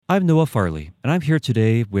I'm Noah Farley, and I'm here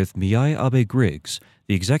today with Miyai Abe Griggs,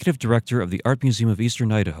 the Executive Director of the Art Museum of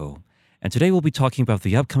Eastern Idaho. And today we'll be talking about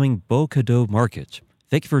the upcoming Beau-Cadeau Market.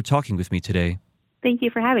 Thank you for talking with me today. Thank you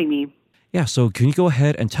for having me. Yeah, so can you go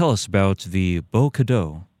ahead and tell us about the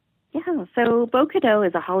Beau-Cadeau? Yeah, so Beau-Cadeau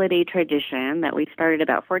is a holiday tradition that we started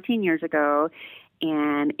about 14 years ago,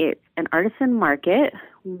 and it's an artisan market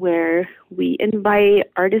where we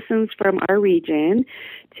invite artisans from our region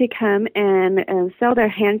to come and sell their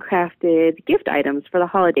handcrafted gift items for the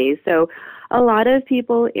holidays. So a lot of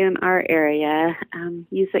people in our area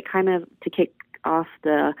use it kind of to kick off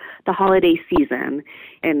the holiday season.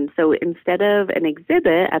 And so instead of an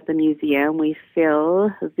exhibit at the museum, we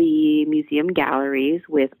fill the museum galleries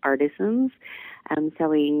with artisans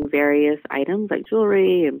selling various items like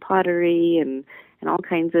jewelry and pottery and all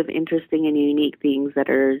kinds of interesting and unique things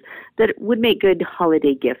that would make good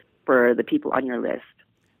holiday gifts for the people on your list.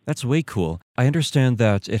 That's way cool. I understand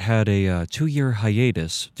that it had a 2-year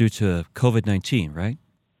hiatus due to COVID-19, right?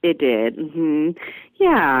 It did. Mm-hmm.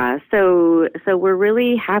 Yeah. So we're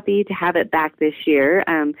really happy to have it back this year.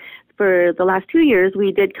 For the last 2 years,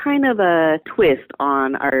 we did kind of a twist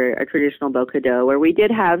on our traditional Beau-Cadeau, where we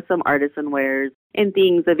did have some artisan wares and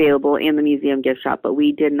things available in the museum gift shop, but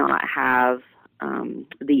we did not have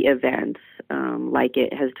the event like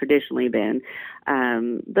it has traditionally been.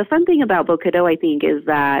 The fun thing about Beau-Cadeau, I think, is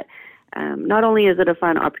that not only is it a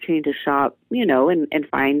fun opportunity to shop, and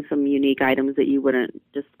find some unique items that you wouldn't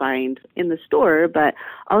just find in the store, but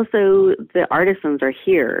also the artisans are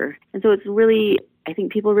here. And so it's really, I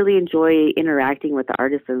think people really enjoy interacting with the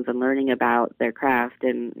artisans and learning about their craft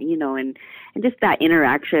and just that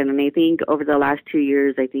interaction. And I think over the last 2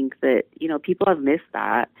 years, I think that, people have missed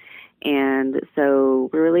that. And so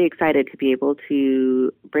we're really excited to be able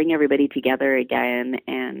to bring everybody together again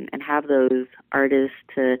and have those artists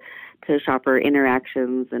to shopper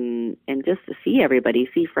interactions and just to see everybody,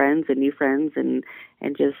 see friends and new friends and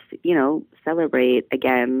just, celebrate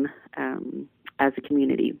again as a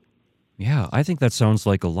community. Yeah, I think that sounds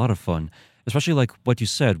like a lot of fun, especially like what you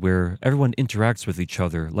said, where everyone interacts with each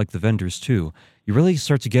other, like the vendors too. You really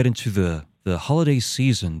start to get into the holiday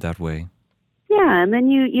season that way. Yeah, and then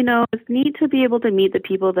it's neat to be able to meet the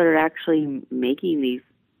people that are actually making these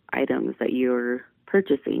items that you're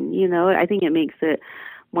purchasing. I think it makes it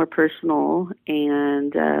more personal,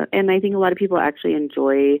 and I think a lot of people actually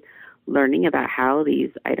enjoy learning about how these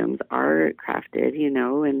items are crafted.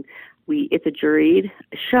 And it's a juried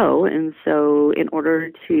show, and so in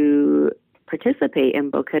order to participate in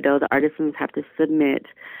Beau-Cadeau, the artisans have to submit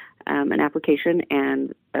an application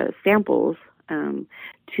and samples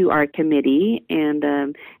to our committee,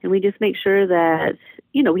 and we just make sure that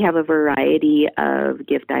we have a variety of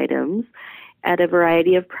gift items at a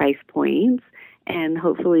variety of price points, and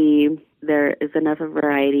hopefully there is enough of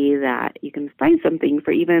variety that you can find something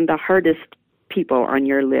for even the hardest people on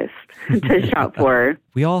your list to shop for.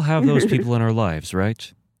 We all have those people in our lives,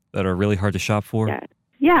 right? That are really hard to shop for. Yeah.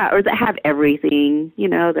 Yeah, or that have everything,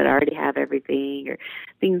 that already have everything or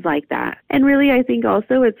things like that. And really, I think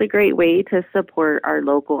also it's a great way to support our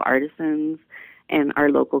local artisans and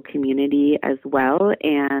our local community as well.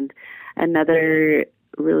 And another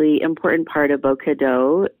really important part of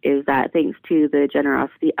Beau-Cadeau is that thanks to the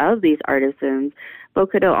generosity of these artisans,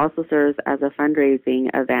 Beau-Cadeau also serves as a fundraising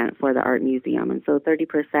event for the Art Museum. And so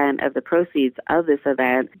 30% of the proceeds of this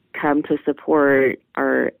event come to support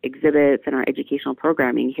our exhibits and our educational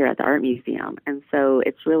programming here at the Art Museum. And so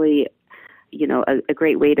it's really, a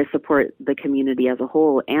great way to support the community as a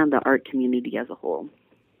whole and the art community as a whole.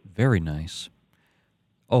 Very nice.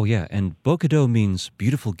 Oh, yeah, and Beau-Cadeau means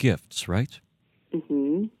beautiful gifts, right?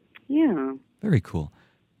 Mm-hmm. Yeah. Very cool.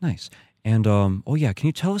 Nice. And, can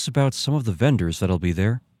you tell us about some of the vendors that'll be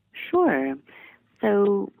there? Sure.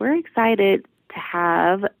 So we're excited to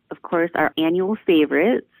have, of course, our annual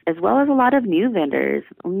favorites, as well as a lot of new vendors,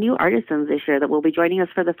 new artisans this year that will be joining us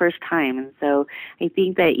for the first time. And so I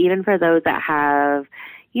think that even for those that have,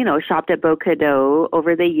 shopped at Beau-Cadeau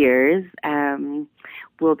over the years,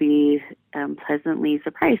 will be pleasantly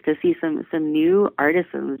surprised to see some new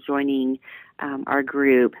artisans joining our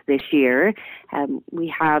group this year. We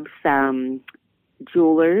have some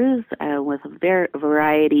jewelers with a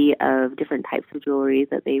variety of different types of jewelry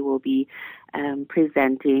that they will be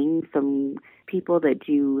presenting. Some people that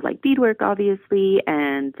do like beadwork, obviously,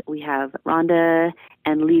 and we have Rhonda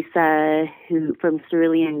and Lisa who from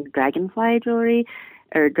Cerulean Dragonfly Jewelry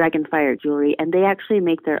or Dragonfire Jewelry, and they actually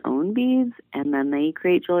make their own beads and then they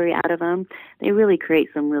create jewelry out of them. They really create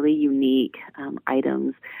some really unique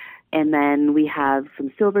items. And then we have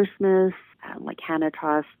some silversmiths like Hannah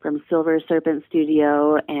Toss from Silver Serpent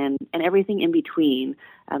Studio, and everything in between.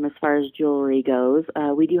 As far as jewelry goes,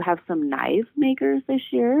 we do have some knife makers this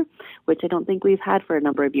year, which I don't think we've had for a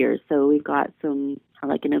number of years. So we've got some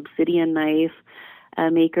like an obsidian knife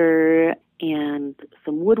maker and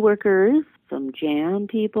some woodworkers, some jam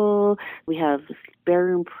people. We have Spare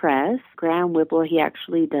Room Press. Graham Whipple, he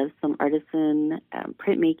actually does some artisan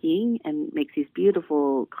printmaking and makes these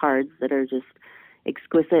beautiful cards that are just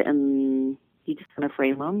exquisite, and you just want to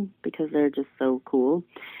frame them because they're just so cool.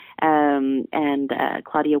 And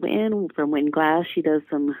Claudia Wynn from Wynn Glass, she does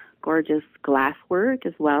some gorgeous glass work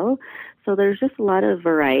as well. So there's just a lot of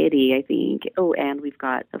variety, I think. Oh, and we've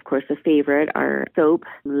got, of course, a favorite, our soap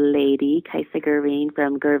lady, Kaisa Gerving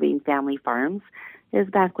from Gerving Family Farms, is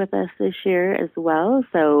back with us this year as well.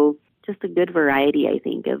 So just a good variety, I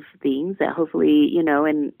think, of things that hopefully,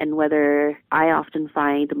 and whether I often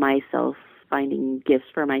find myself finding gifts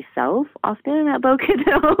for myself often at Beau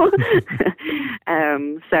Cadeau.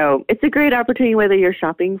 So it's a great opportunity whether you're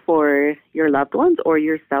shopping for your loved ones or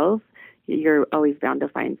yourself. You're always bound to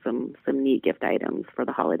find some neat gift items for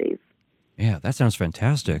the holidays. Yeah, that sounds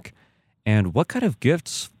fantastic. And what kind of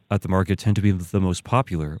gifts at the market tend to be the most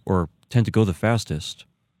popular or tend to go the fastest?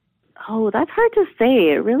 Oh, that's hard to say.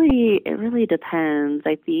 It really depends.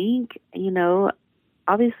 I think,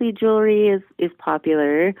 obviously jewelry is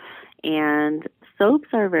popular, and soaps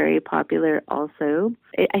are very popular also.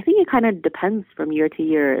 I think it kind of depends from year to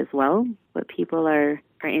year as well, what people are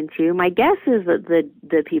into. My guess is that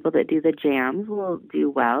the people that do the jams will do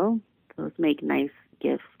well. Those make nice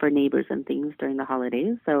gifts for neighbors and things during the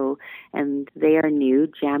holidays. So, and they are new.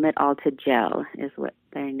 Jam It All to Gel is what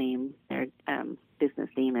their business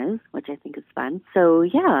name is, which I think is fun. So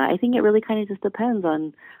yeah, I think it really kind of just depends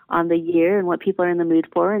on the year and what people are in the mood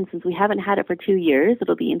for. And since we haven't had it for 2 years,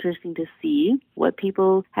 it'll be interesting to see what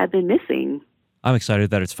people have been missing. I'm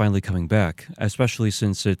excited that it's finally coming back, especially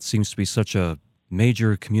since it seems to be such a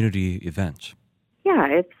major community event. Yeah,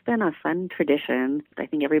 it's been a fun tradition. I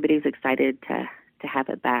think everybody's excited to have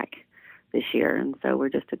it back this year, and so we're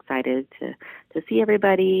just excited to see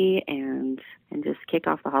everybody and just kick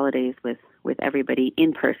off the holidays with everybody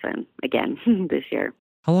in person again this year.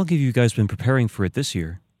 How long have you guys been preparing for it this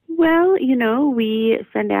year? Well, we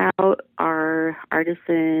send out our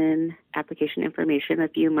artisan application information a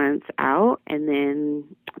few months out, and then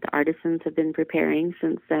the artisans have been preparing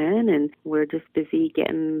since then, and we're just busy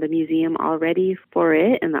getting the museum all ready for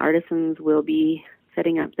it, and the artisans will be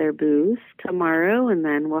setting up their booth tomorrow, and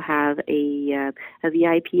then we'll have a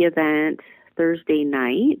VIP event Thursday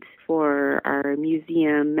night for our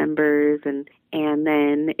museum members, and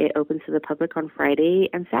then it opens to the public on Friday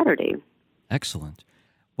and Saturday. Excellent.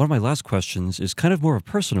 One of my last questions is kind of more of a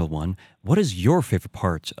personal one. What is your favorite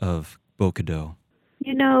part of Beau Cadeau?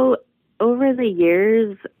 Over the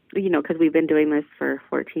years, because we've been doing this for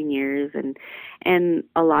 14 years, and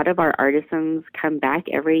a lot of our artisans come back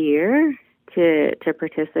every year to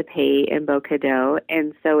participate in Beau Cadeau,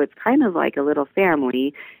 and so it's kind of like a little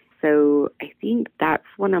family. So I think that's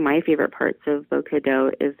one of my favorite parts of Beau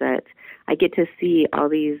Cadeau is that I get to see all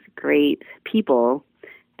these great people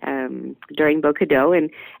during Beau Cadeau,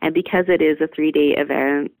 and because it is a 3-day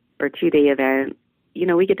event or 2-day event,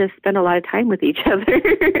 we get to spend a lot of time with each other.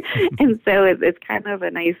 And so it's kind of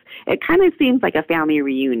it kind of seems like a family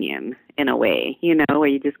reunion in a way, where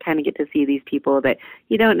you just kind of get to see these people that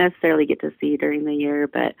you don't necessarily get to see during the year,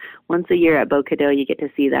 but once a year at Beau Cadeau, you get to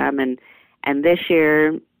see them. And this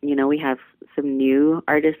year, we have some new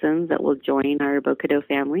artisans that will join our Beau Cadeau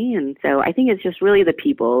family. And so I think it's just really the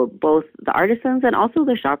people, both the artisans and also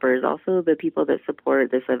the shoppers, also the people that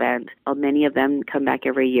support this event. Many of them come back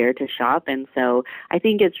every year to shop. And so I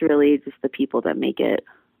think it's really just the people that make it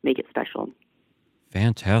special.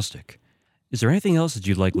 Fantastic. Is there anything else that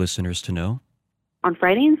you'd like listeners to know? On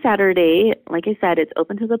Friday and Saturday, like I said, it's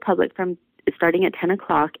open to the public from starting at 10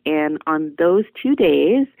 o'clock. And on those 2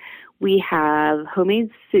 days, we have homemade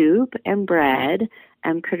soup and bread,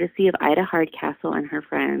 courtesy of Ida Hardcastle and her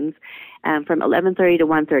friends, from 11:30 to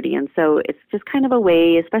 1:30. And so it's just kind of a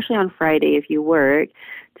way, especially on Friday if you work,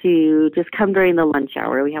 to just come during the lunch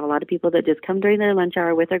hour. We have a lot of people that just come during their lunch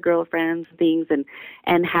hour with their girlfriends and things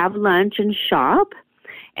and have lunch and shop.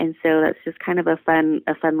 And so that's just kind of a fun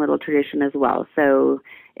little tradition as well. So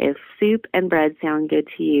if soup and bread sound good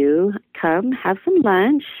to you, come have some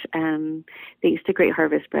lunch. Thanks to Great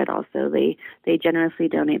Harvest Bread also. They generously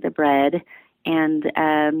donate the bread and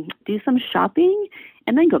do some shopping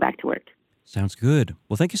and then go back to work. Sounds good.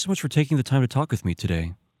 Well, thank you so much for taking the time to talk with me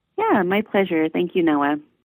today. Yeah, my pleasure. Thank you, Noah.